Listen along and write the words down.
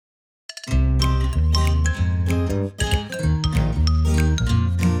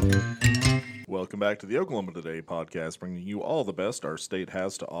Welcome back to the Oklahoma Today podcast, bringing you all the best our state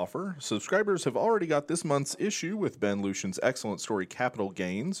has to offer. Subscribers have already got this month's issue with Ben Lucian's excellent story, Capitol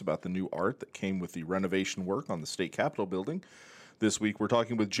Gains, about the new art that came with the renovation work on the state capitol building. This week, we're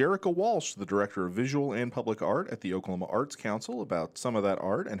talking with Jarica Walsh, the Director of Visual and Public Art at the Oklahoma Arts Council, about some of that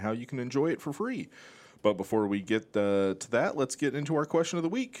art and how you can enjoy it for free. But before we get to that, let's get into our question of the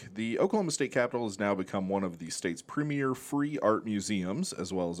week. The Oklahoma State Capitol has now become one of the state's premier free art museums,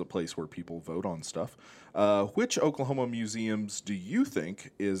 as well as a place where people vote on stuff. Which Oklahoma museums do you think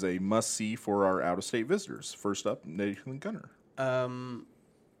is a must-see for our out-of-state visitors? First up, Nathan Gunner.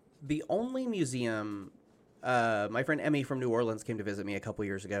 The only museum... my friend Emmy from New Orleans came to visit me a couple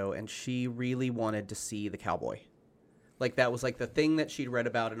years ago, and she really wanted to see the cowboy. Like, that was, like, the thing that she'd read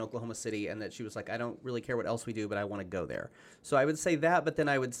about in Oklahoma City, and that she was like, I don't really care what else we do, but I want to go there. So I would say that, but then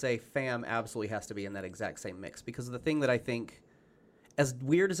I would say FAM absolutely has to be in that exact same mix. Because the thing that I think, as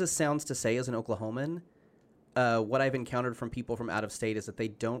weird as this sounds to say as an Oklahoman, what I've encountered from people from out of state is that they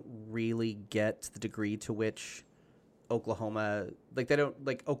don't really get the degree to which Oklahoma, like, they don't,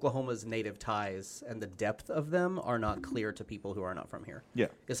 like, Oklahoma's native ties and the depth of them are not clear to people who are not from here. Yeah.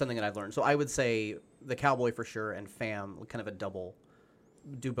 It's something that I've learned. So I would say the cowboy for sure and FAM, kind of a double,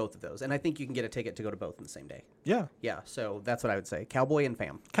 do both of those. And I think you can get a ticket to go to both in the same day. Yeah. Yeah, so that's what I would say. Cowboy and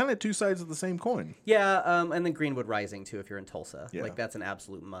FAM. Kind of two sides of the same coin. Yeah, and then Greenwood Rising, too, if you're in Tulsa. Yeah. Like, that's an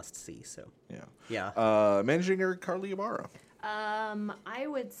absolute must-see, so. Yeah. Yeah. Managing Editor Carly Ibarra. I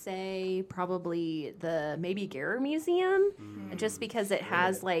would say probably the maybe Guerra Museum, just because it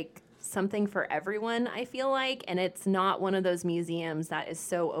has like something for everyone, I feel like, and it's not one of those museums that is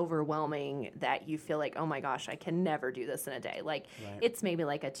so overwhelming that you feel like, oh my gosh, I can never do this in a day. Like, it's maybe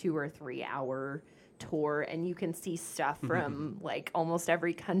like a 2 or 3 hour tour, and you can see stuff from like almost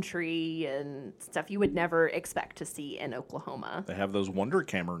every country and stuff you would never expect to see in Oklahoma. They have those Wonder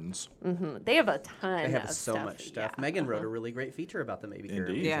Camerons. They have a ton. They have of so stuff. much stuff. Yeah. Megan wrote a really great feature about the Maybe Guerra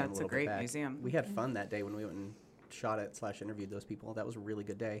Indeed. Museum. Yeah, it's a great museum. We had fun that day when we went and shot it / interviewed those people. That was a really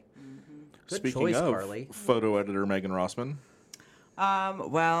good day. Good Speaking choice, of Carly. photo editor Megan Rossman.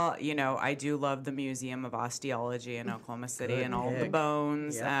 Well, you know, I do love the Museum of Osteology in Oklahoma City Good and all the pick.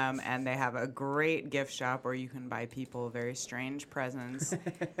 bones. Yep. And they have a great gift shop where you can buy people very strange presents.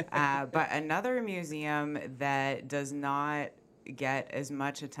 But another museum that does not get as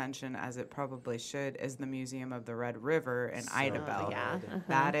much attention as it probably should is the Museum of the Red River in Idabel. Yeah.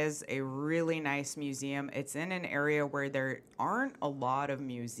 That is a really nice museum. It's in an area where there aren't a lot of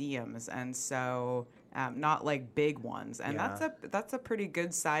museums, and so not like big ones. And Yeah. that's a pretty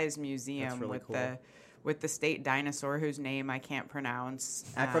good sized museum really with cool. with the state dinosaur whose name I can't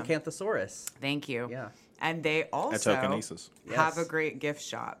pronounce. Acrocanthosaurus. Thank you. Yeah. And they also Atokinesis. have Yes. a great gift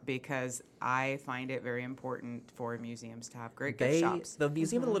shop because I find it very important for museums to have great gift shops. The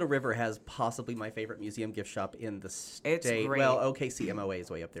Museum of the Little River has possibly my favorite museum gift shop in the state. It's great. Well, OKC MOA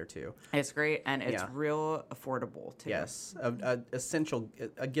is way up there too. It's great, and it's Yeah. real affordable too. Yes,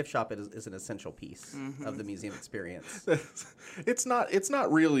 a gift shop is an essential piece of the museum experience. It's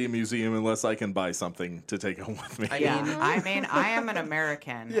not really a museum unless I can buy something to take home with me. I Yeah, mean- I mean, I am an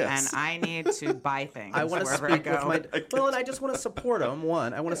American, Yes. and I need to buy things I want to wherever speak I go. with my and I just want to support them.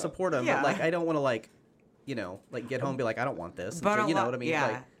 I want to support them, Yeah. but like I don't want to get home and be like I don't want this. But So, a you know lot- what I mean? yeah.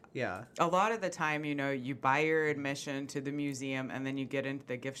 Like, yeah. A lot of the time, you know, you buy your admission to the museum and then you get into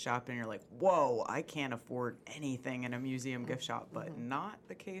the gift shop and you're like, whoa, I can't afford anything in a museum gift shop. But not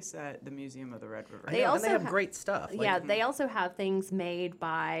the case at the Museum of the Red River. I know, and also they have ha- great stuff. Like, Yeah, they also have things made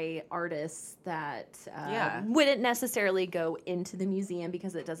by artists that Yeah. wouldn't necessarily go into the museum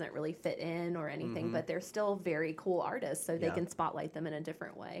because it doesn't really fit in or anything, but they're still very cool artists, so they Yeah. can spotlight them in a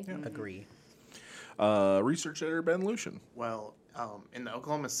different way. agree. Research editor Ben Lucian. Well, in the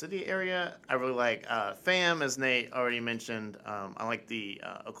Oklahoma City area, I really like FAM, as Nate already mentioned. I like the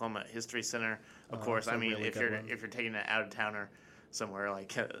Oklahoma History Center, of course. that's I a mean, really if good you're one. taking an out of towner somewhere,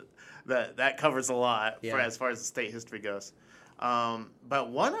 like that covers a lot Yeah. for as far as the state history goes. But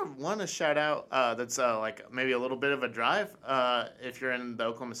one I want to shout out that's like maybe a little bit of a drive if you're in the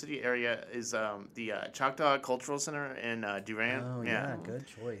Oklahoma City area is the Choctaw Cultural Center in Durant. Oh yeah, good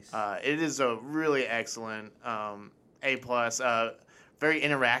choice. It is a really excellent A+, very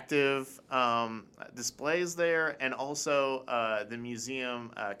interactive displays there, and also the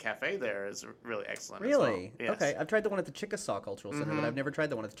museum cafe there is really excellent. Really? As well. Yes. Okay, I've tried the one at the Chickasaw Cultural Center, but I've never tried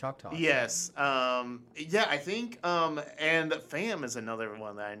the one at the Choctaw. Yes. Yeah, I think, and FAM is another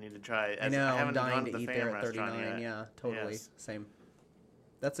one that I need to try. I know. I'm haven't dying gone to the eat FAM there at restaurant 39. yet. Yeah, totally. Yes. Same.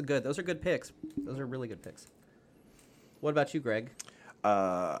 Those are good picks. Those are really good picks. What about you, Greg?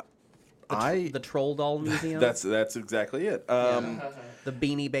 The Troll Doll Museum. That's exactly it. The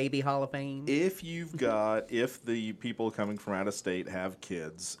Beanie Baby Hall of Fame. If the people coming from out of state have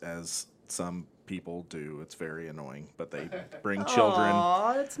kids, as some people do, it's very annoying, but they bring children.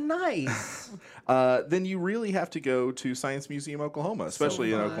 Aw, that's nice. Then you really have to go to Science Museum Oklahoma,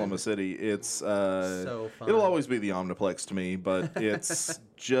 especially in Oklahoma City. It's So fun. It'll always be the Omniplex to me, but it's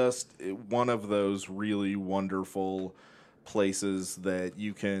just one of those really wonderful places that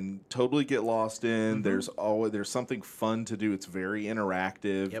you can totally get lost in. There's something fun to do. It's very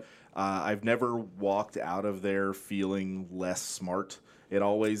interactive. Yep. I've never walked out of there feeling less smart.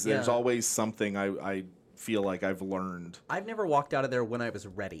 There's always something I feel like I've learned. I've never walked out of there when I was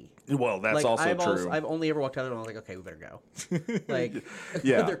ready. Well, that's true. I've only ever walked out of it and I was like, okay, we better go. Like,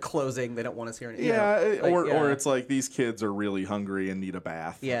 Yeah. they're closing. They don't want us here. Or it's like these kids are really hungry and need a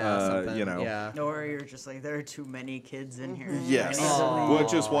bath. Yeah, something. Yeah. Or you're just like, there are too many kids in here. Yes,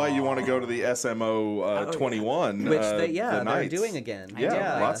 which is why you want to go to the SMO 21, Which the they're nights. doing again.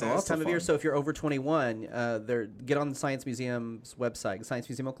 Yeah, lots and lots this time of of year. fun. So if you're over 21, get on the Science Museum's website, Science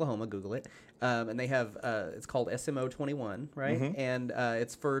Museum Oklahoma. Google it, and they have it's called SMO 21, right? Mm-hmm. And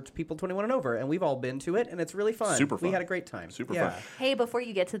it's for people 21 and over, and we've all been to it, and it's really fun. Super fun. We had a great time. Super yeah. fun. Hey, before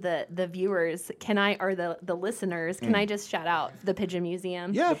you get to the viewers, the listeners, can I just shout out the Pigeon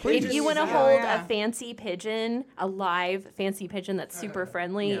Museum? Yeah, please. If you want to Oh, hold yeah. a fancy pigeon, a live fancy pigeon that's super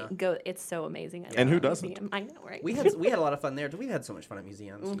friendly, Yeah. go. It's so amazing. I And who love the doesn't? museum. I know, right? We had a lot of fun there. We've had so much fun at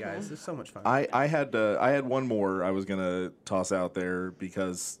museums, you guys. It's so much fun. I had one more I was gonna toss out there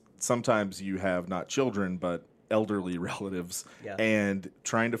because sometimes you have not children but elderly relatives, Yeah. and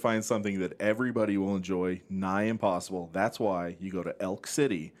trying to find something that everybody will enjoy, nigh impossible. That's why you go to Elk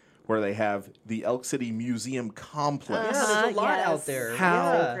City, where they have the Elk City Museum Complex. Yeah, there's a lot yes. out there.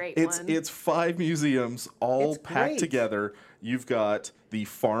 How That's a great one. it's 5 museums all It's packed great. together. You've got the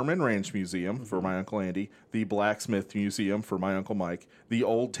Farm and Ranch Museum for my Uncle Andy, the Blacksmith Museum for my Uncle Mike, the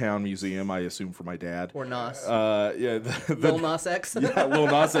Old Town Museum, I assume, for my dad. Or Nas. Yeah, Lil Nas X. yeah, Lil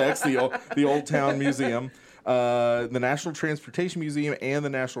Nas X, the Old Town Museum. The National Transportation Museum and the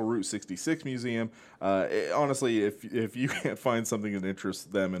National Route 66 Museum. Honestly, if you can't find something that interests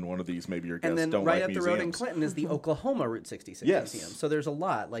them in one of these, maybe your guests And then don't right like up the museums. road in Clinton is the Oklahoma Route 66 Yes. Museum. So there's a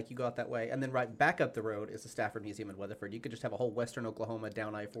lot. Like, you go out that way. And then right back up the road is the Stafford Museum in Weatherford. You could just have a whole western Oklahoma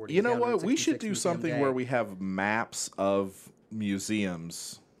down I-40. You know down what? Route We should 66 do Museum something Day. where we have maps of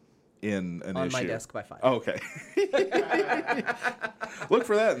museums in an On issue. my desk by 5. Okay. Look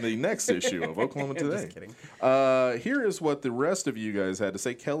for that in the next issue of Oklahoma Today. Just kidding. Here is what the rest of you guys had to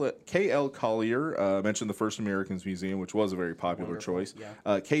say. K.L. Collier mentioned the First Americans Museum, which was a very popular choice.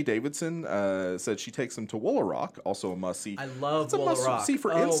 yeah. Kay Davidson said she takes them to Woollah Rock, also a must-see. I love It's a Woollah Rock. must-see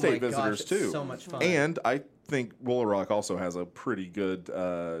for Oh in-state my gosh, visitors, it's too. so much fun. And I think Woollah Rock also has a pretty good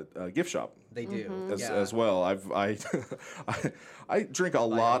gift shop. They do. As well. I drink a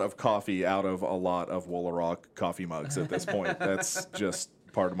lot of coffee out of a lot of Woollah Rock coffee mugs at this point. That's just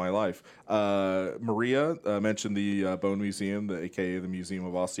part of my life. Maria mentioned the Bone Museum, aka the Museum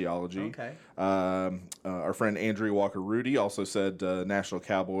of Osteology. Okay. Our friend Andrea Walker Rudy also said National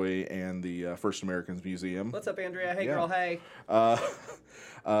Cowboy and the First Americans Museum. What's up, Andrea? Hey, Yeah. girl. Hey.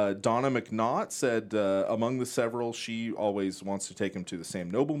 Donna McNaught said among the several, she always wants to take him to the Sam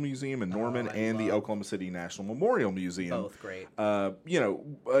Noble Museum in Norman and the Oklahoma City National Memorial Museum. Both great. A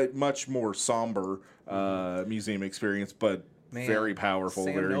much more somber museum experience, but Man, very powerful,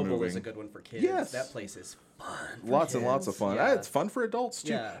 Sam very Noble moving. is a good one for kids. Yes. That place is fun. for Lots and lots of kids. fun. Yeah. It's fun for adults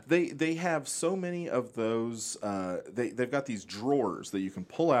too. Yeah. They have so many of those. They've got these drawers that you can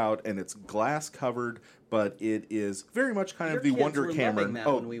pull out, and it's glass covered, but it is very much kind Your of the kids Wonder were Cameron. loving that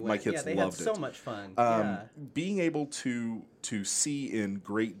Oh, when we my went. kids yeah, they loved had so it. much fun. Being able to see in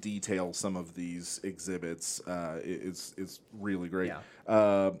great detail some of these exhibits is really great.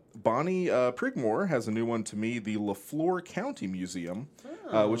 Yeah. Bonnie Prigmore has a new one to me, the LaFleur County Museum,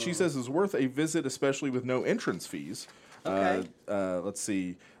 which she says is worth a visit, especially with no entrance fees. Okay. Let's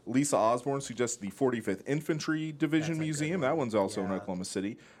see. Lisa Osborne suggests the 45th Infantry Division That's a good Museum. one. That one's also in Yeah. Oklahoma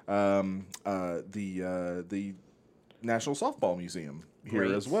City. The National Softball Museum here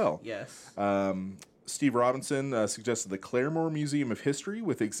Great. as well. Yes. Steve Robinson suggested the Claremore Museum of History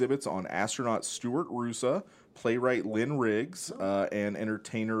with exhibits on astronaut Stuart Roosa, playwright Lynn Riggs, and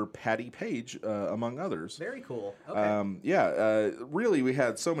entertainer Patty Page, among others. Very cool. Okay. Really, we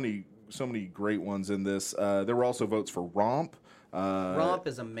had so many great ones in this. There were also votes for Romp, Romp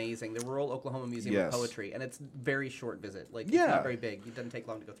is amazing. The Rural Oklahoma Museum Yes. of Poetry, and it's very short visit. Like, it's Yeah. not very big. It doesn't take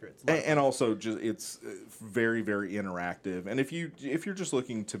long to go through it. It's a lot of And fun. also, just it's very, very interactive. And if you're just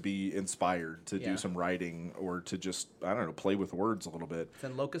looking to be inspired to do Yeah. some writing or to just, I don't know, play with words a little bit. It's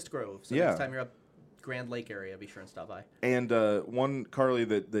in Locust Grove, so Yeah. next time you're up Grand Lake area, be sure and stop by. And one, Carly,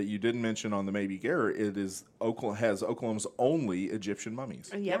 that you didn't mention on the Maybe Garrett, it is has Oklahoma's only Egyptian mummies.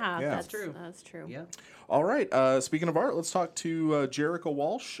 Yeah, Yeah. that's True. That's true. Yeah. All right. Speaking of art, let's talk to Jarica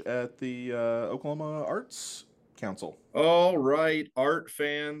Walsh at the Oklahoma Arts Council. All right, art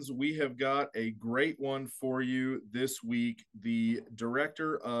fans, we have got a great one for you this week. The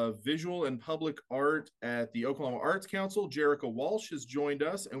Director of Visual and Public Art at the Oklahoma Arts Council, Jarica Walsh, has joined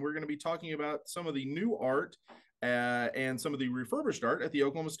us, and we're going to be talking about some of the new art and some of the refurbished art at the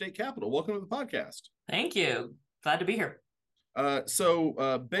Oklahoma State Capitol. Welcome to the podcast. Thank you. Glad to be here.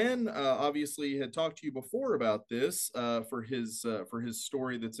 So Ben obviously had talked to you before about this for his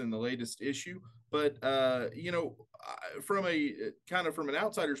story that's in the latest issue. But from an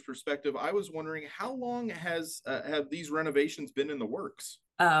outsider's perspective, I was wondering how long have these renovations been in the works?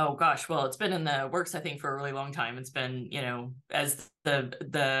 Oh gosh, well, it's been in the works, I think, for a really long time. It's been, as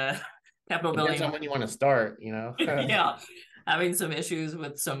the Capitol building. Depends on when you want to start, Yeah, having some issues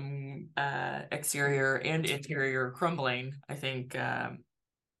with some exterior and interior crumbling. I think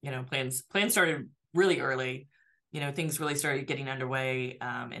plans started really early. Things really started getting underway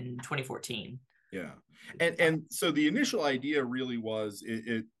in 2014. Yeah, and so the initial idea really was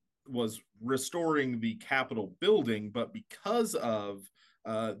it was restoring the Capitol building, but because of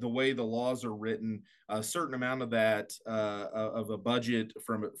the way the laws are written, a certain amount of that of a budget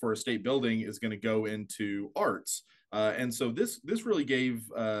for a state building is going to go into arts. And so this really gave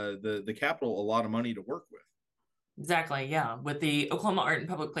the Capitol a lot of money to work with. Exactly, yeah. With the Oklahoma Art and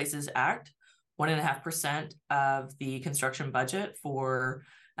Public Places Act, 1.5% of the construction budget for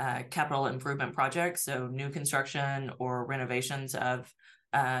capital improvement projects, so new construction or renovations of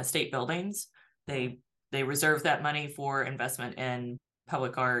state buildings, they reserve that money for investment in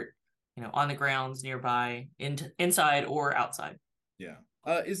public art, on the grounds nearby, inside or outside. Yeah.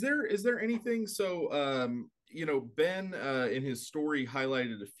 Is there anything? So, Ben in his story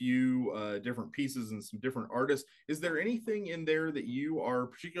highlighted a few different pieces and some different artists. Is there anything in there that you are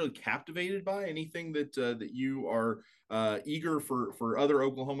particularly captivated by? Anything that you are eager for other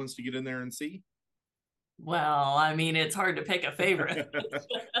Oklahomans to get in there and see? Well, I mean, it's hard to pick a favorite.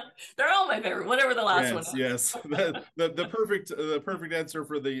 They're all my favorite, whatever the last one is. Yes. The perfect answer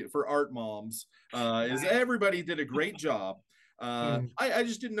for art moms is everybody did a great job. I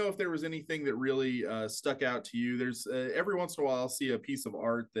just didn't know if there was anything that really stuck out to you. There's every once in a while I'll see a piece of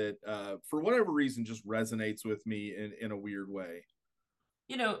art that for whatever reason just resonates with me in a weird way.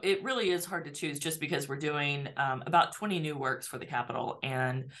 It really is hard to choose just because we're doing about 20 new works for the Capitol.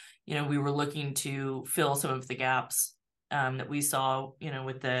 And, we were looking to fill some of the gaps that we saw,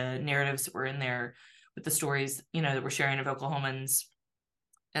 with the narratives that were in there, with the stories, that we're sharing of Oklahomans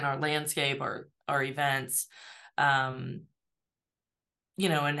and our landscape, our events, and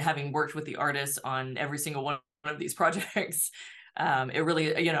having worked with the artists on every single one of these projects, it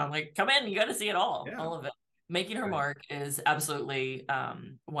really, I'm like, come in, you got to see it all, all of it. Making Her Mark is absolutely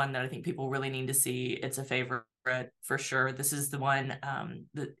one that I think people really need to see. It's a favorite for sure. This is the one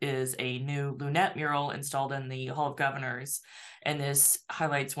that is a new lunette mural installed in the Hall of Governors, and this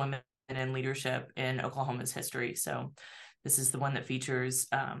highlights women in leadership in Oklahoma's history. So this is the one that features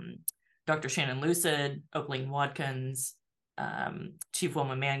Dr. Shannon Lucid, Oakling Watkins, Chief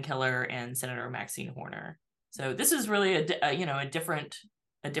Wilma Mankiller, and Senator Maxine Horner. So this is really a different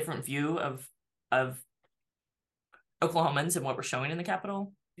view of Oklahomans and what we're showing in the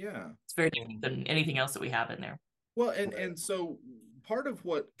Capitol. Yeah, it's very different than anything else that we have in there. Well, and so part of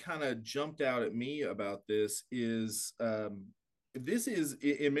what kind of jumped out at me about this is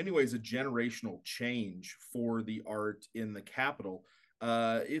in many ways a generational change for the art in the Capitol.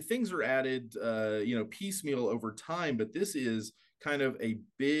 If things are added, piecemeal over time, but this is kind of a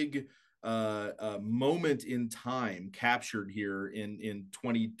big moment in time captured here in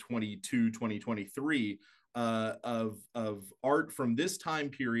 2022, 2023. Of art from this time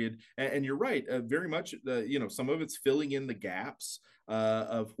period, and you're right, very much some of it's filling in the gaps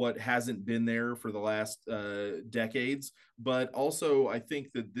of what hasn't been there for the last decades, but also I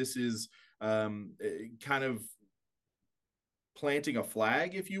think that this is kind of planting a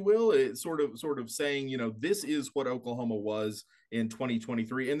flag, if you will. It's sort of saying, this is what Oklahoma was in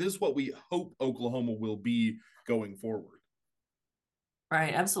 2023, and this is what we hope Oklahoma will be going forward.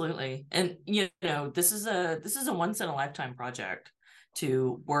 Right, absolutely. And this is a once in a lifetime project.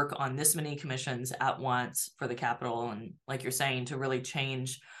 to work on this many commissions at once for the Capitol, and like you're saying, to really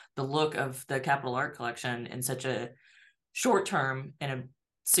change the look of the Capitol Art Collection in such a short term in a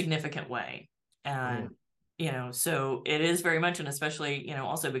significant way. And so it is very much, and especially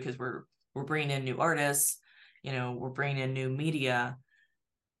also because we're bringing in new artists, we're bringing in new media.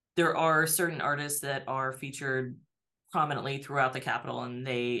 There are certain artists that are featured prominently throughout the Capitol, and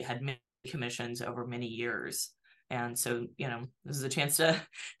they had many commissions over many years. And so, this is a chance to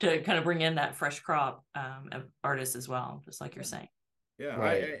kind of bring in that fresh crop of artists as well, just like you're saying. Yeah,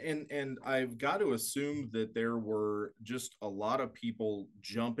 Right. and I've got to assume that there were just a lot of people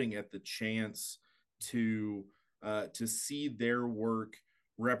jumping at the chance to see their work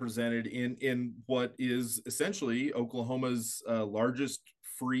represented in what is essentially Oklahoma's largest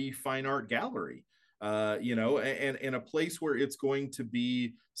free fine art gallery. And a place where it's going to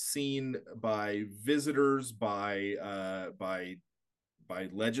be seen by visitors, by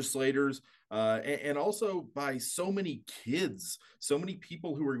legislators, and also by so many kids, so many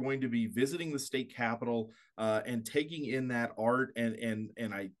people who are going to be visiting the state capitol and taking in that art, and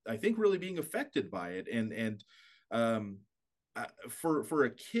I think really being affected by it. And for a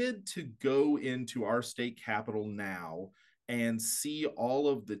kid to go into our state capitol now and see all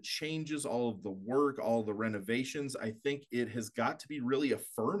of the changes, all of the work, all the renovations, I think it has got to be really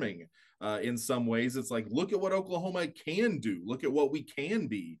affirming in some ways. It's like, look at what Oklahoma can do. Look at what we can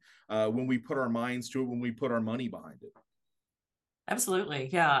be when we put our minds to it, when we put our money behind it. Absolutely.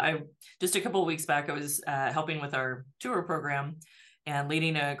 Yeah. I just a couple of weeks back, I was helping with our tour program and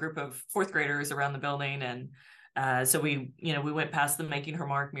leading a group of fourth graders around the building. And so we went past the Making Her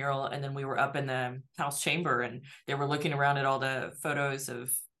Mark mural, and then we were up in the House chamber, and they were looking around at all the photos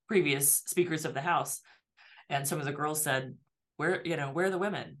of previous speakers of the House. And some of the girls said, where are the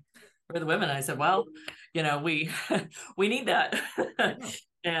women? Where are the women? And I said, well, we need that.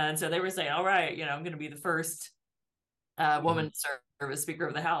 And so they were saying, all right, I'm going to be the first woman to serve as Speaker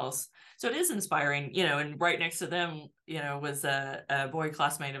of the House. So it is inspiring, and right next to them, was a boy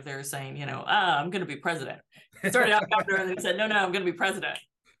classmate of theirs saying, I'm going to be president. Started out governor, and then said, no, I'm going to be president.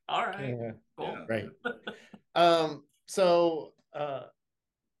 All right. Yeah. Cool. Right. So,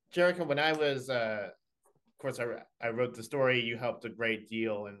 Jarica, when I was, of course, I wrote the story. You helped a great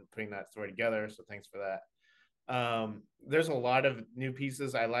deal in putting that story together, so thanks for that. There's a lot of new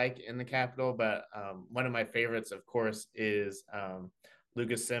pieces I like in the Capitol, but one of my favorites, of course, is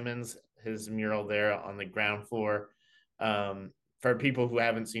Lucas Simmons, his mural there on the ground floor. For people who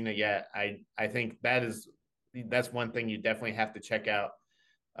haven't seen it yet, I think that's one thing you definitely have to check out.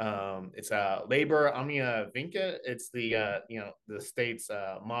 It's Labor Omnia Vinca. It's the the state's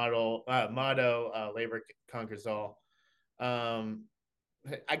motto, Labor Conquers All.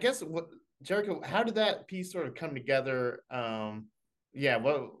 I guess Jericho, how did that piece sort of come together?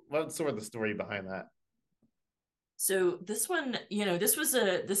 What's sort of the story behind that? So this one,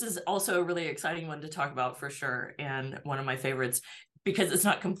 this is also a really exciting one to talk about for sure, and one of my favorites because it's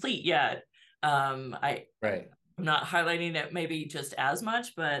not complete yet. I'm not highlighting it maybe just as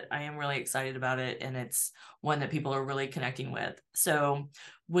much, but I am really excited about it, and it's one that people are really connecting with. So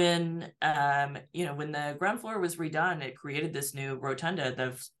when when the ground floor was redone, it created this new rotunda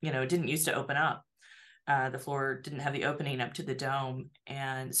that it didn't used to open up. The floor didn't have the opening up to the dome,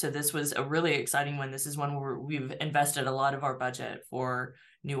 and so this was a really exciting one. This is one where we've invested a lot of our budget for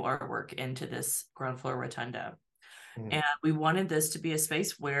new artwork into this ground floor rotunda. And we wanted this to be a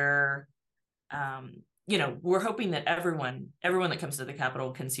space where we're hoping that everyone that comes to the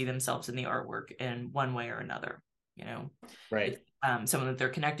Capitol can see themselves in the artwork in one way or another. Right. Someone that they're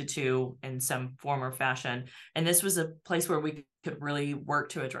connected to in some form or fashion. And this was a place where we could really work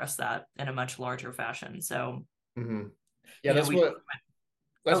to address that in a much larger fashion. So, yeah, that's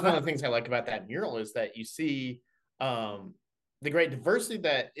one of the things I like about that mural is that you see the great diversity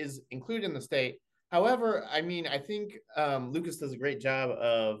that is included in the state. However, I mean, I think Lucas does a great job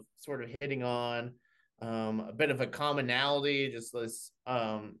of sort of hitting on a bit of a commonality, just this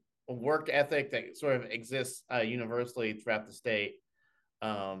work ethic that sort of exists universally throughout the state.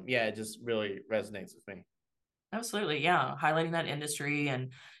 It just really resonates with me. Absolutely. Yeah. Highlighting that industry,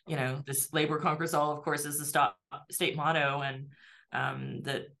 and, this labor conquers all, of course, is the state motto, and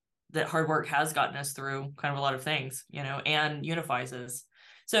that hard work has gotten us through kind of a lot of things, and unifies us.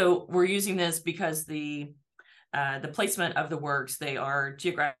 So we're using this because the placement of the works, they are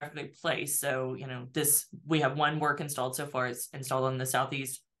geographically placed. So, we have one work installed so far. It's installed on the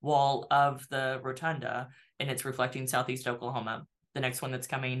southeast wall of the rotunda, and it's reflecting southeast Oklahoma. The next one that's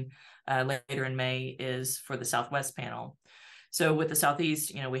coming later in May is for the southwest panel. So with the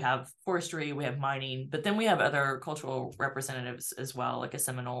Southeast, we have forestry, we have mining, but then we have other cultural representatives as well, like a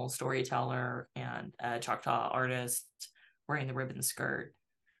Seminole storyteller and a Choctaw artist wearing the ribbon skirt.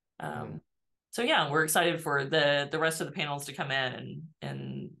 So yeah, we're excited for the rest of the panels to come in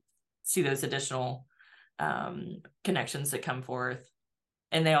and see those additional connections that come forth.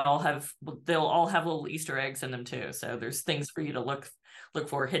 And they'll all have little Easter eggs in them too. So there's things for you to look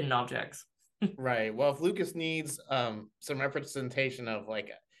for, hidden objects. Right. Well, if Lucas needs some representation of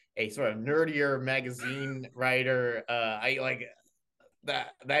like a sort of nerdier magazine writer, I like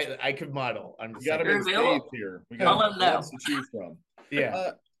that I could model. I'm just You got saying. him in spades here. We got lots to choose from.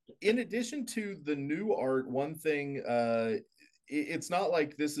 Yeah. In addition to the new art, one thing, it's not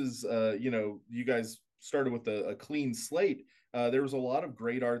like this is, you guys started with a clean slate. There was a lot of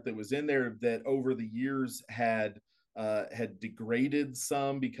great art that was in there that over the years had degraded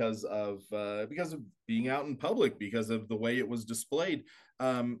some because of being out in public, because of the way it was displayed.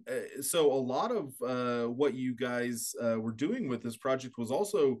 So a lot of what you guys were doing with this project was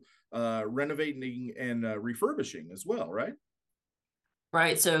also renovating and refurbishing as well, right?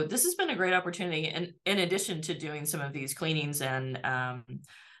 Right. So this has been a great opportunity. And in addition to doing some of these cleanings and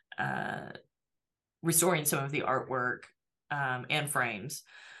restoring some of the artwork and frames,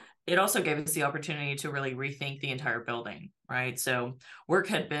 it also gave us the opportunity to really rethink the entire building, right? So work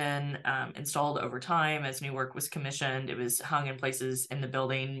had been installed over time as new work was commissioned. It was hung in places in the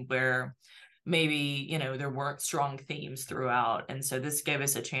building where maybe, there weren't strong themes throughout. And so this gave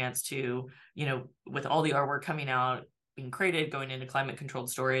us a chance to, with all the artwork coming out, being created, going into climate controlled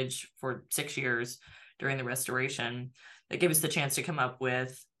storage for 6 years during the restoration, that gave us the chance to come up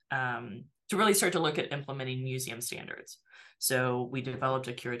with, to really start to look at implementing museum standards. So we developed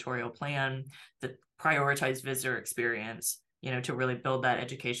a curatorial plan that prioritized visitor experience, to really build that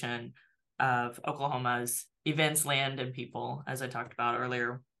education of Oklahoma's events, land, and people, as I talked about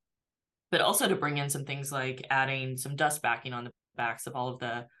earlier, but also to bring in some things like adding some dust backing on the backs of all of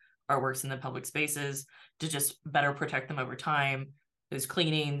the artworks in the public spaces to just better protect them over time. There's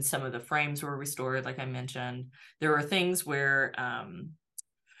cleaning, some of the frames were restored, like I mentioned. There are things where,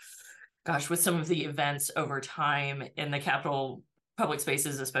 with some of the events over time in the Capitol public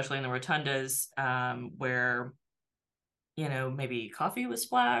spaces, especially in the rotundas, where, maybe coffee was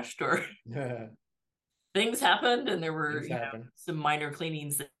splashed or things happened, and there were some minor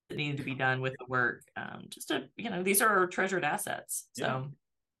cleanings that needed to be done with the work, just to, these are treasured assets. So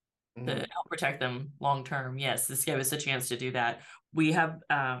to help protect them long term. Yes, this gave us a chance to do that. We have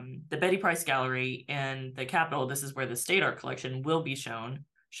the Betty Price Gallery in the Capitol. This is where the state art collection will be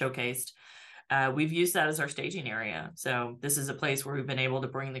showcased. We've used that as our staging area. So this is a place where we've been able to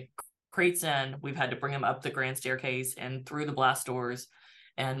bring the crates in. We've had to bring them up the grand staircase and through the blast doors,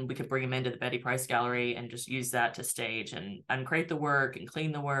 and we could bring them into the Betty Price Gallery and just use that to stage and uncrate the work and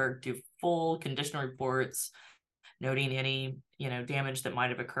clean the work, do full condition reports, noting any, damage that might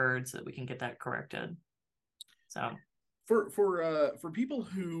have occurred so that we can get that corrected. So for people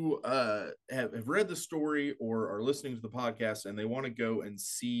who have read the story or are listening to the podcast and they want to go and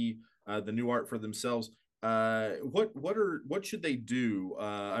see the new art for themselves, what should they do?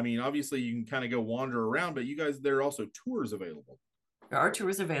 I mean, obviously you can kind of go wander around, but you guys, there are also tours available. There are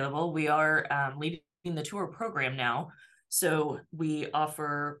tours available. We are leading the tour program now. So we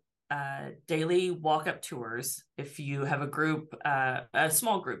offer daily walk-up tours. If you have a group, a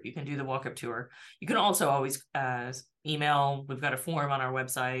small group, you can do the walk-up tour. You can also always email. We've got a form on our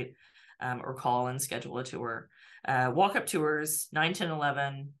website, or call and schedule a tour. Walk-up tours, 9, 10,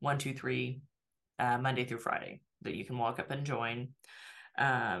 11, 1, 2, 3, Monday through Friday, that you can walk up and join,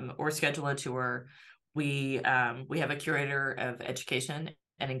 or schedule a tour. We have a curator of education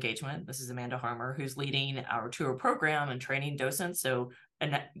and engagement. This is Amanda Harmer, who's leading our tour program and training docents. So,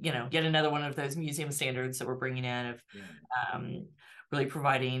 and yet another one of those museum standards that we're bringing in of really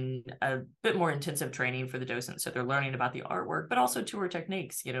providing a bit more intensive training for the docents. So they're learning about the artwork, but also tour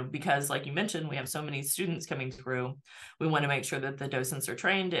techniques, because like you mentioned, we have so many students coming through. We want to make sure that the docents are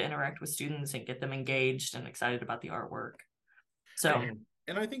trained to interact with students and get them engaged and excited about the artwork. So,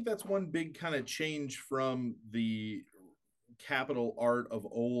 and I think that's one big kind of change from the Capitol art of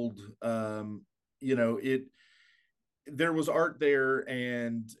old. There was art there,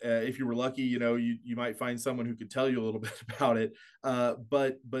 and if you were lucky, you might find someone who could tell you a little bit about it.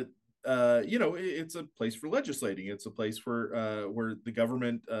 But it's a place for legislating. It's a place for where the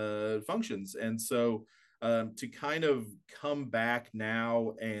government functions, and so to kind of come back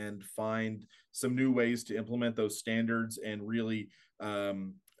now and find some new ways to implement those standards and really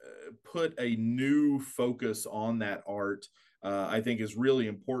put a new focus on that art, I think is really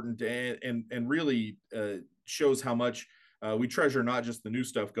important, and really shows how much we treasure not just the new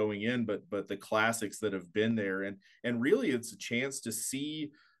stuff going in, but the classics that have been there. And really, it's a chance to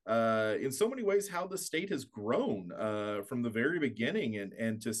see in so many ways how the state has grown from the very beginning,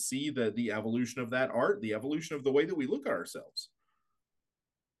 and to see the evolution of that art, the evolution of the way that we look at ourselves.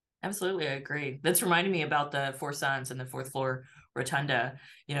 Absolutely, I agree. That's reminding me about the Four Sons and the fourth floor rotunda.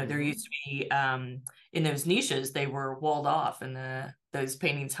 There used to be in those niches, they were walled off, and those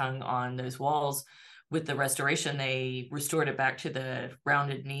paintings hung on those walls. With the restoration, they restored it back to the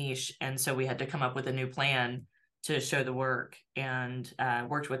rounded niche, and so we had to come up with a new plan to show the work, and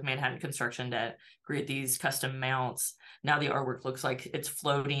worked with Manhattan Construction to create these custom mounts. Now the artwork looks like it's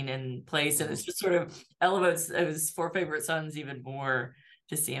floating in place, and it's just sort of elevates those Four Favorite Sons even more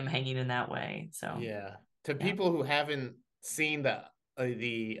to see him hanging in that way. So to people who haven't seen the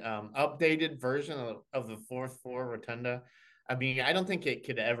updated version of the fourth floor rotunda, I mean, I don't think it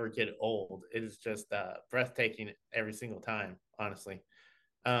could ever get old. It is just breathtaking every single time, honestly.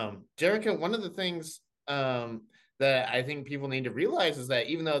 Jarica, one of the things that I think people need to realize is that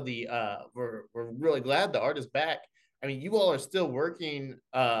even though we're really glad the art is back, I mean, you all are still working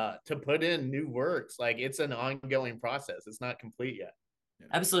to put in new works. Like, it's an ongoing process. It's not complete yet.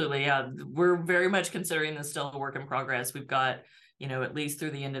 Absolutely. Yeah. We're very much considering this still a work in progress. We've got, at least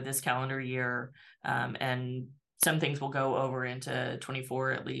through the end of this calendar year, and some things will go over into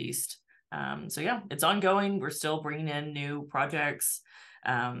 24 at least. So yeah, it's ongoing. We're still bringing in new projects,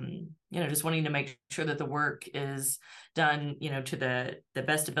 just wanting to make sure that the work is done, to the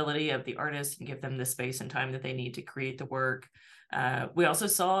best ability of the artist, and give them the space and time that they need to create the work. We also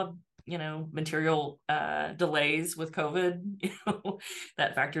saw material delays with COVID,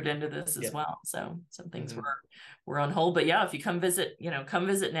 that factored into this as well. So some things were on hold, but yeah, if you come visit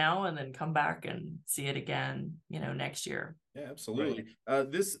now, and then come back and see it again, next year. Yeah, absolutely.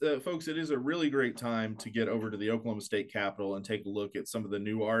 This, folks, it is a really great time to get over to the Oklahoma State Capitol and take a look at some of the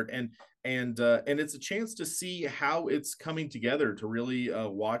new art, and it's a chance to see how it's coming together, to really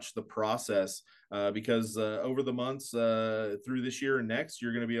watch the process, because over the months through this year and next,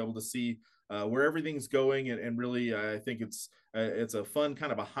 you're going to be able to see where everything's going, and really, I think it's a fun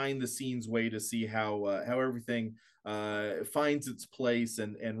kind of behind the scenes way to see how everything finds its place,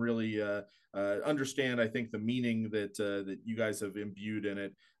 and really understand, I think, the meaning that you guys have imbued in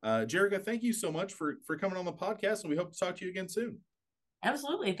it. Jarica, thank you so much for coming on the podcast, and we hope to talk to you again soon.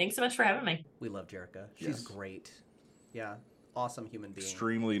 Absolutely. Thanks so much for having me. We love Jarica. She's great. Yeah. Awesome human being.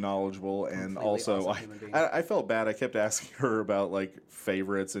 Extremely knowledgeable, and also awesome I felt bad. I kept asking her about like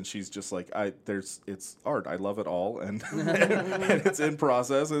favorites, and she's just like, it's art. I love it all, and and it's in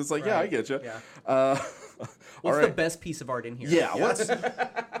process. And it's like, yeah, I get you. Yeah. What's the best piece of art in here? Yeah. What's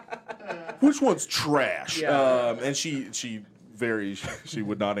which one's trash? Yeah. And she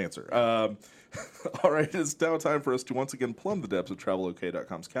would not answer. All right, it's now time for us to once again plumb the depths of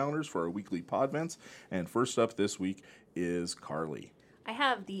TravelOK.com's calendars for our weekly Podvents. And first up this week is Carly. I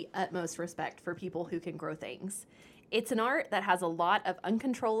have the utmost respect for people who can grow things. It's an art that has a lot of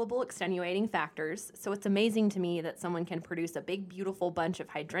uncontrollable extenuating factors, so it's amazing to me that someone can produce a big, beautiful bunch of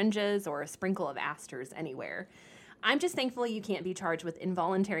hydrangeas or a sprinkle of asters anywhere. I'm just thankful you can't be charged with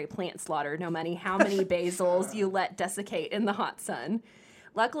involuntary plant slaughter, no matter how many basils you let desiccate in the hot sun.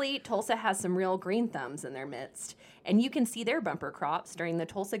 Luckily, Tulsa has some real green thumbs in their midst, and you can see their bumper crops during the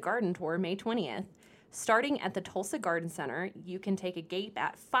Tulsa Garden Tour May 20th. Starting at the Tulsa Garden Center, you can take a gape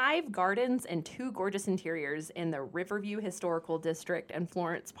at 5 gardens and 2 gorgeous interiors in the Riverview Historical District and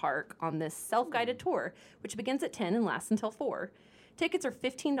Florence Park on this self-guided tour, which begins at 10 and lasts until 4. Tickets are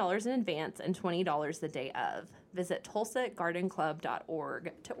 $15 in advance and $20 the day of. Visit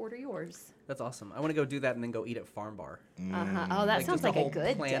tulsagardenclub.org to order yours. That's awesome. I want to go do that and then go eat at Farm Bar. Oh, that sounds like a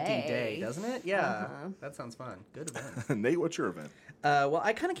good planty day, doesn't it? Yeah, that sounds fun. Good event. Nate, what's your event? Well,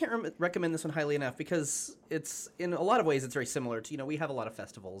 I kind of can't recommend this one highly enough because it's, in a lot of ways, it's very similar to, we have a lot of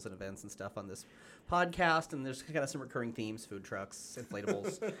festivals and events and stuff on this podcast, and there's kind of some recurring themes, food trucks,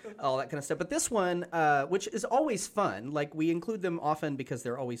 inflatables, all that kind of stuff. But this one, which is always fun, like we include them often because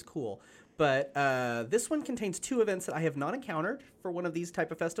they're always cool. But this one contains 2 events that I have not encountered for one of these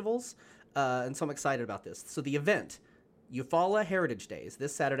type of festivals, and so I'm excited about this. So the event, Eufaula Heritage Days,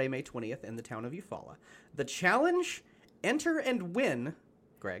 this Saturday, May 20th, in the town of Eufaula. The challenge, enter and win,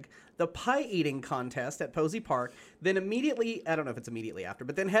 Greg, the pie eating contest at Posey Park. Then immediately, I don't know if it's immediately after,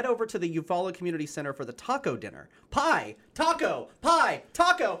 but then head over to the Eufaula Community Center for the taco dinner. Pie, taco, pie,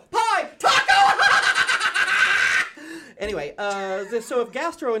 taco, pie, taco! Anyway, so if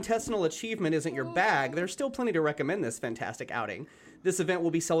gastrointestinal achievement isn't your bag, there's still plenty to recommend this fantastic outing. This event will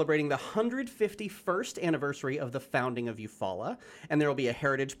be celebrating the 151st anniversary of the founding of Eufaula, and there will be a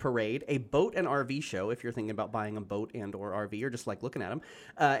heritage parade, a boat and RV show if you're thinking about buying a boat and or RV or just like looking at them,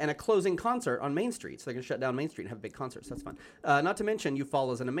 and a closing concert on Main Street. So they're going to shut down Main Street and have big concerts. That's fun. Not to mention,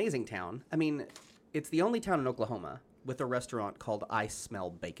 Eufaula is an amazing town. I mean, it's the only town in Oklahoma with a restaurant called I Smell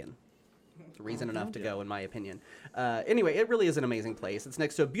Bacon. Reason enough to go, in my opinion. Anyway, it really is an amazing place. It's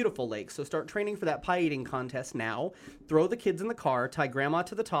next to a beautiful lake, so start training for that pie eating contest now. Throw the kids in the car, tie Grandma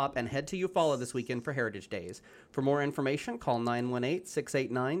to the top, and head to Eufaula this weekend for Heritage Days. For more information, call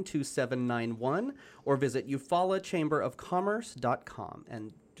 918-689-2791 or visit EufaulaChamberofCommerce.com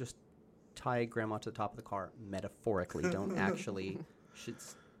and just tie Grandma to the top of the car metaphorically. Don't actually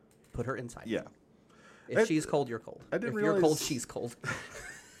put her inside. Yeah. If she's cold, you're cold. I didn't if you're realize... cold, she's cold.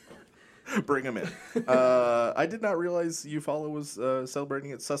 Bring them in. I did not realize Eufaula was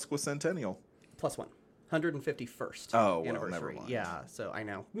celebrating its sesquicentennial. +1. 151st anniversary. Never mind. Yeah, so I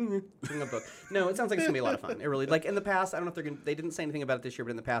know. Bring a book. No, it sounds like it's gonna be a lot of fun. It really, like in the past, I don't know if they didn't say anything about it this year,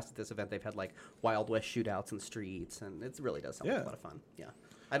 but in the past at this event, they've had like Wild West shootouts in the streets, and it really does sound like a lot of fun. Yeah,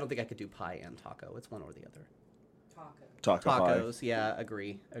 I don't think I could do pie and taco. It's one or the other. Tacos. Pie. Yeah,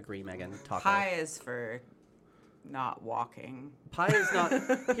 agree, Megan. Taco. Pie is for not walking. Pie is not.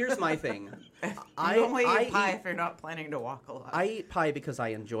 Here's my thing. I only eat pie if you're not planning to walk a lot. I eat pie because I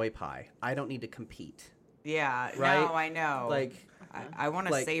enjoy pie. I don't need to compete. Yeah, right? No, I know. Like, I want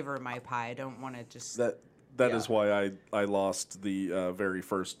to savor my pie. I don't want to just. That is why I lost the very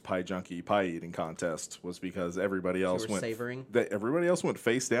first Pie Junkie pie eating contest, was because everybody else went savoring. Everybody else went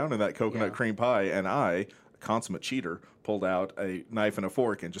face down in that coconut cream pie, and I, consummate cheater, pulled out a knife and a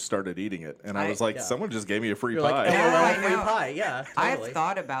fork and just started eating it. And I was like, someone just gave me a free pie. Like, I free pie, yeah. Totally. I've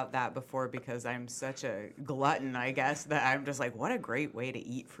thought about that before because I'm such a glutton, I guess, that I'm just like, what a great way to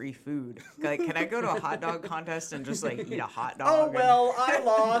eat free food. Like, can I go to a hot dog contest and just like eat a hot dog? Oh, well, I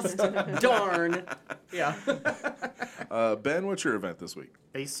lost. Darn. Yeah. Ben, what's your event this week?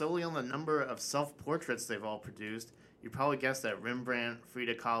 Based solely on the number of self-portraits they've all produced, you probably guessed that Rembrandt,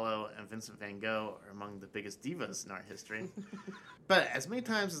 Frida Kahlo, and Vincent van Gogh are among the biggest divas in art history. But as many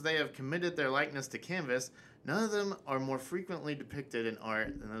times as they have committed their likeness to canvas, none of them are more frequently depicted in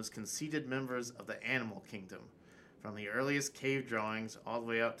art than those conceited members of the animal kingdom. From the earliest cave drawings all the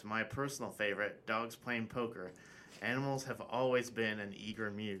way up to my personal favorite, dogs playing poker, animals have always been an eager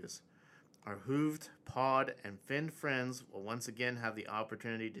muse. Our hooved, pawed, and finned friends will once again have the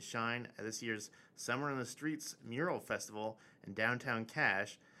opportunity to shine at this year's Summer in the Streets Mural Festival in downtown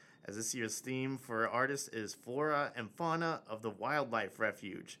Cache, as this year's theme for artists is Flora and Fauna of the Wildlife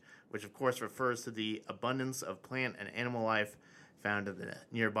Refuge, which of course refers to the abundance of plant and animal life found in the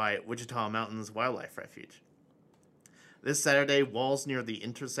nearby Wichita Mountains Wildlife Refuge. This Saturday, walls near the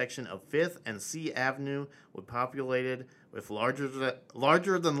intersection of 5th and C Avenue will be populated with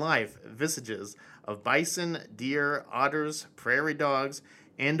larger-than-life visages of bison, deer, otters, prairie dogs,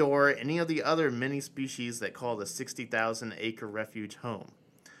 and or any of the other many species that call the 60,000-acre refuge home.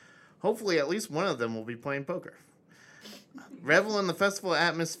 Hopefully, at least one of them will be playing poker. Revel in the festival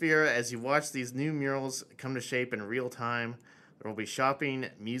atmosphere as you watch these new murals come to shape in real time. There will be shopping,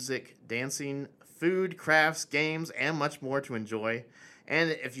 music, dancing, food, crafts, games, and much more to enjoy.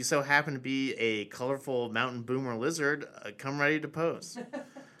 And if you so happen to be a colorful mountain boomer lizard, come ready to pose.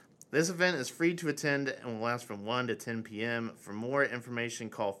 This event is free to attend and will last from 1 to 10 p.m. For more information,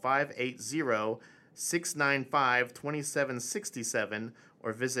 call 580-695-2767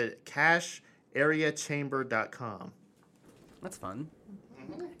 or visit cacheareachamber.com. That's fun.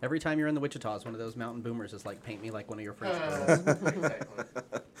 Every time you're in the Wichitas, one of those mountain boomers is like, paint me like one of your French girls.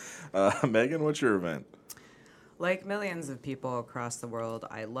 Exactly. Megan, what's your event? Like millions of people across the world,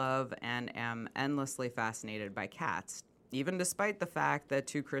 I love and am endlessly fascinated by cats. Even despite the fact that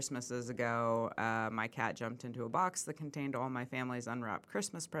 2 Christmases ago, my cat jumped into a box that contained all my family's unwrapped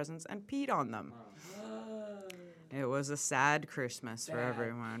Christmas presents and peed on them. It was a sad Christmas for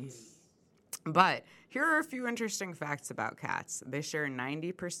everyone. But here are a few interesting facts about cats. They share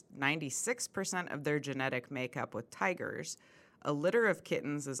 96% of their genetic makeup with tigers. A litter of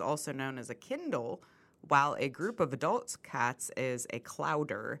kittens is also known as a kindle, while a group of adult cats is a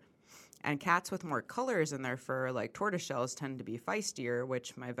clouder. And cats with more colors in their fur, like tortoiseshells, tend to be feistier,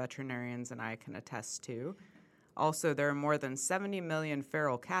 which my veterinarians and I can attest to. Also, there are more than 70 million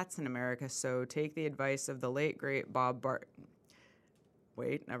feral cats in America, so take the advice of the late, great Bob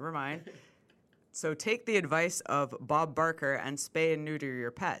So take the advice of Bob Barker and spay and neuter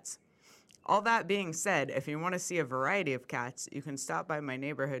your pets. All that being said, if you want to see a variety of cats, you can stop by my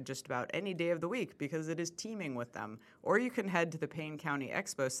neighborhood just about any day of the week because it is teeming with them. Or you can head to the Payne County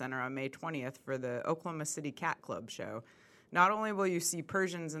Expo Center on May 20th for the Oklahoma City Cat Club show. Not only will you see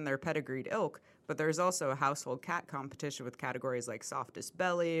Persians and their pedigreed ilk, but there's also a household cat competition with categories like softest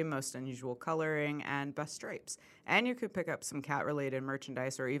belly, most unusual coloring, and best stripes. And you could pick up some cat-related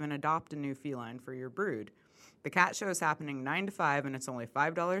merchandise or even adopt a new feline for your brood. The cat show is happening 9 to 5, and it's only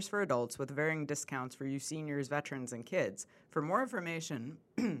 $5 for adults with varying discounts for you seniors, veterans, and kids. For more information,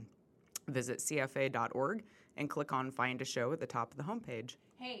 visit cfa.org and click on Find a Show at the top of the homepage.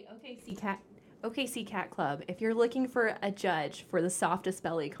 Hey, OKC Cat Club, if you're looking for a judge for the softest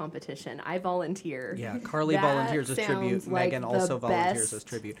belly competition, I volunteer. Yeah, Carly That volunteers as tribute. sounds like Megan the also volunteers best as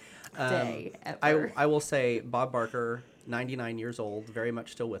tribute. day ever. I will say Bob Barker, 99 years old, very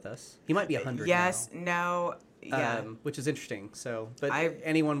much still with us. He might be 100 Yes, now. no, yeah. Which is interesting. So, but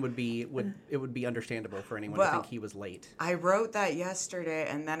anyone would it would be understandable for anyone to think he was late. I wrote that yesterday,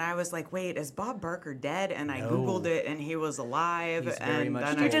 and then I was like, "Wait, is Bob Barker dead?" And I googled it, and he was alive. He's very and much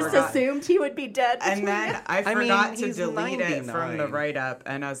then still I You just forgot, assumed he would be dead. and then I I mean, forgot to he's delete it from the 99. write-up.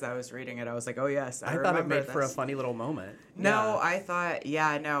 And as I was reading it, I was like, "Oh yes, I thought it remember made for a this." funny little moment. No, I thought,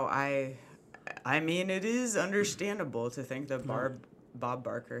 I mean, it is understandable to think that Bob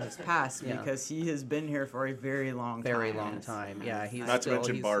Barker has passed because he has been here for a very long time. Yeah, he's Not to still,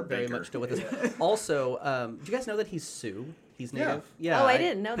 mention he's Barb very Baker. much still with us. Also, do you guys know that he's Sioux? He's native. Yeah. Oh, I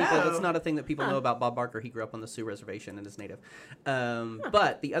didn't know that. That's not a thing that people know about Bob Barker. He grew up on the Sioux Reservation and is native.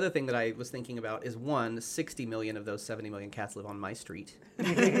 But the other thing that I was thinking about is 60 million of those 70 million cats live on my street.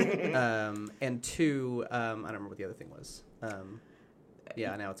 And 2, I don't remember what the other thing was.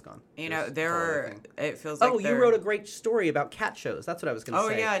 Yeah, now it's gone. You know, There's it feels like you wrote a great story about cat shows. That's what I was going to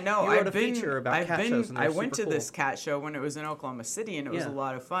say. Oh yeah, no, you wrote a feature about cat shows. And I went to super this cool. cat show when it was in Oklahoma City, and it was a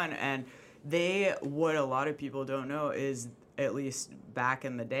lot of fun. And what a lot of people don't know is, at least back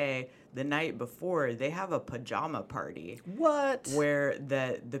in the day, the night before, they have a pajama party. What? Where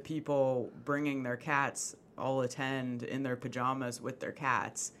the people bringing their cats all attend in their pajamas with their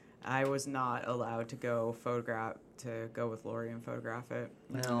cats. I was not allowed to go with Lori and photograph it.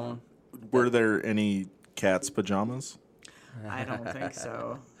 Well, Were there any cats' pajamas? I don't think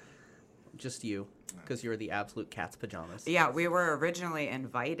so. Just you, because you're the absolute cat's pajamas. Yeah, we were originally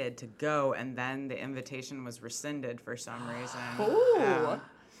invited to go, and then the invitation was rescinded for some reason. Ooh.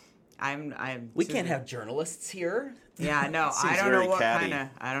 We can't have journalists here. Yeah, no, Seems very catty.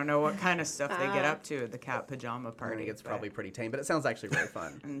 I don't know what kind of stuff they get up to at the cat pajama I party. think it's probably pretty tame, but it sounds actually really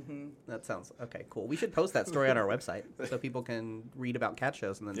fun. That sounds okay. Cool. We should post that story on our website so people can read about cat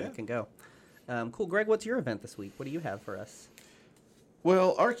shows and then they can go. Cool. Greg, what's your event this week? What do you have for us?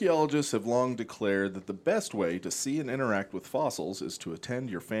 Well, archaeologists have long declared that the best way to see and interact with fossils is to attend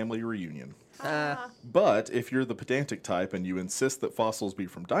your family reunion. But if you're the pedantic type and you insist that fossils be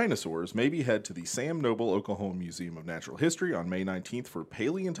from dinosaurs, maybe head to the Sam Noble Oklahoma Museum of Natural History on May 19th for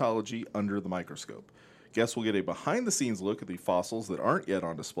Paleontology Under the Microscope. Guests will get a behind-the-scenes look at the fossils that aren't yet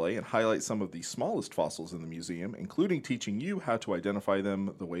on display and highlight some of the smallest fossils in the museum, including teaching you how to identify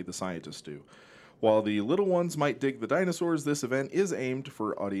them the way the scientists do. While the little ones might dig the dinosaurs, this event is aimed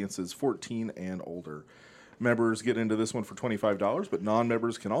for audiences 14 and older. Members get into this one for $25, but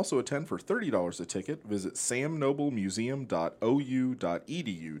non-members can also attend for $30 a ticket. Visit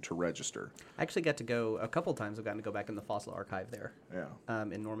samnoblemuseum.ou.edu to register. I actually got to go a couple times. I've gotten to go back in the fossil archive there. Yeah.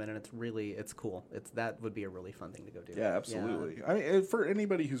 In Norman, and it's cool. That would be a really fun thing to go do. Yeah, absolutely. I mean, for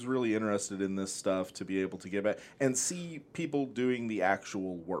anybody who's really interested in this stuff to be able to get back and see people doing the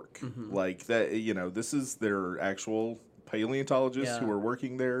actual work, like that, this is their actual paleontologists who are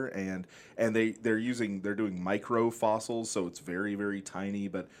working there, and they're doing micro fossils, so it's very, very tiny,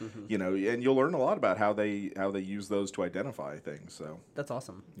 but and you'll learn a lot about how they use those to identify things. So that's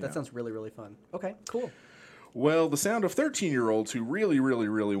awesome. That sounds really, really fun. Okay, cool. Well, the sound of 13-year-olds who really, really,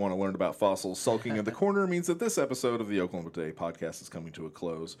 really want to learn about fossils sulking in the corner means that this episode of the Oklahoma Today podcast is coming to a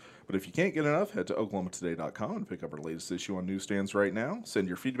close. But if you can't get enough, head to oklahomatoday.com and pick up our latest issue on newsstands right now. Send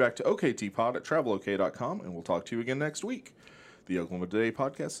your feedback to oktpod@travelok.com, and we'll talk to you again next week. The Oklahoma Today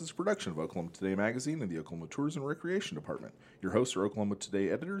podcast is a production of Oklahoma Today Magazine and the Oklahoma Tourism and Recreation Department. Your hosts are Oklahoma Today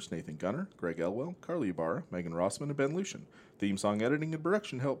editors Nathan Gunner, Greg Elwell, Carly Ibarra, Megan Rossman, and Ben Lucian. Theme song editing and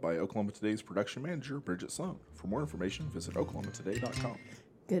production helped by Oklahoma Today's production manager, Bridget Sloan. For more information, visit oklahomatoday.com.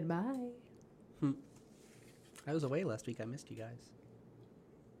 Goodbye. I was away last week. I missed you guys.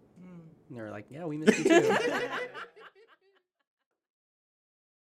 And they were like, yeah, we missed you too.